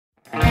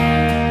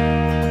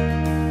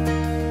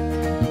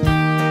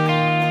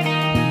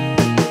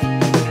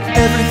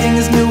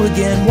Everything is new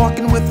again,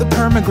 walking with a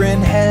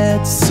permagrin,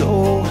 head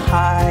so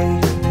high.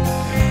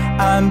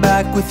 I'm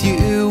back with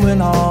you and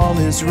all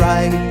is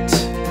right.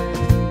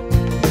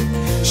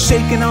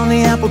 Shaking on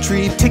the apple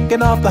tree,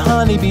 ticking off the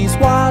honeybees,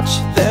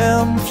 watch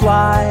them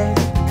fly.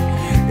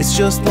 It's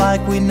just like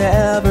we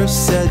never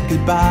said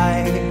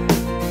goodbye.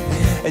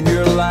 And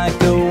you're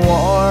like a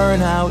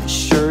worn out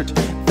shirt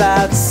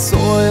that's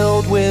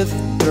soiled with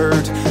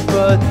dirt,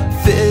 but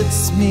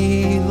fits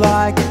me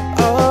like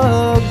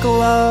a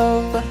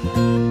glove.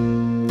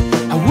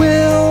 I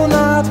will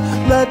not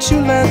let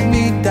you let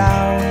me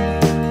down.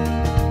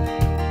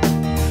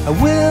 I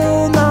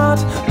will not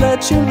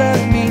let you let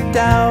me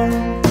down.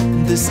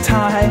 This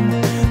time,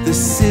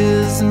 this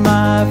is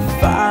my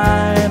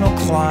final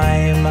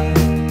climb.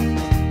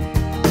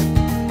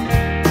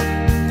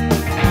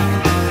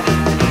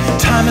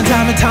 Time and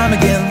time and time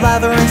again,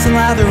 latherings and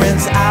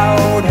latherings,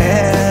 out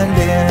and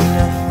in.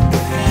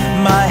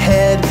 My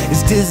head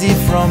is dizzy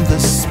from the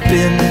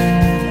spin.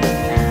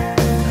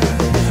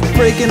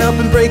 Breaking up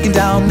and breaking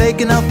down,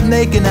 making up and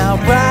making out,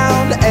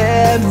 round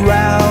and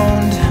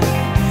round.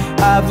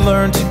 I've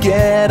learned to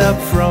get up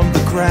from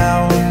the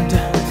ground.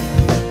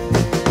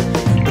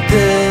 But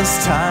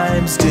this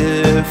time's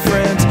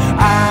different,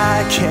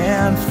 I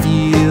can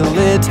feel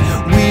it.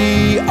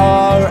 We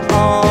are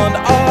on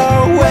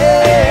our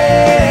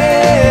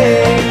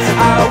way.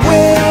 I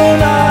will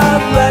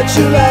not let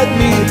you let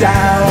me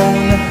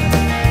down.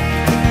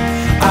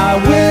 I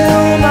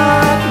will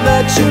not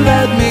let you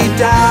let me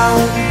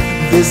down.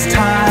 This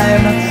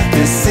time,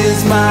 this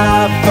is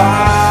my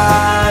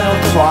final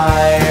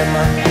climb.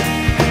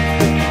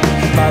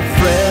 My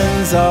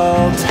friends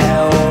all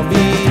tell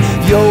me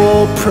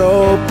you'll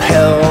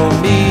propel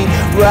me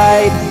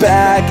right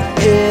back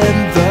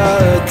in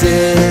the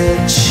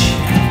ditch.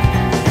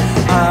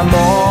 I'm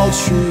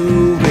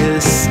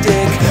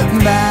altruistic,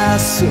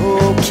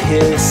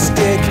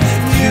 masochistic.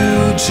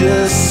 You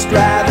just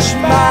scratch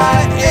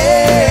my itch.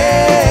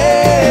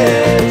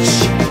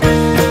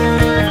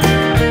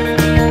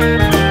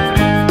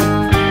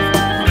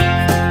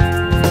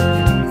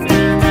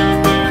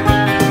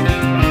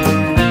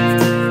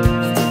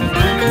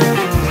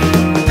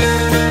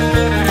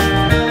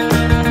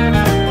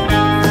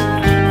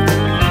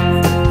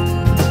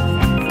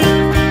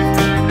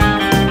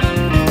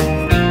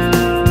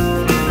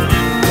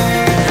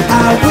 I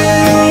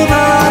will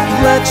not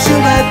let you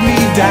let me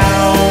down.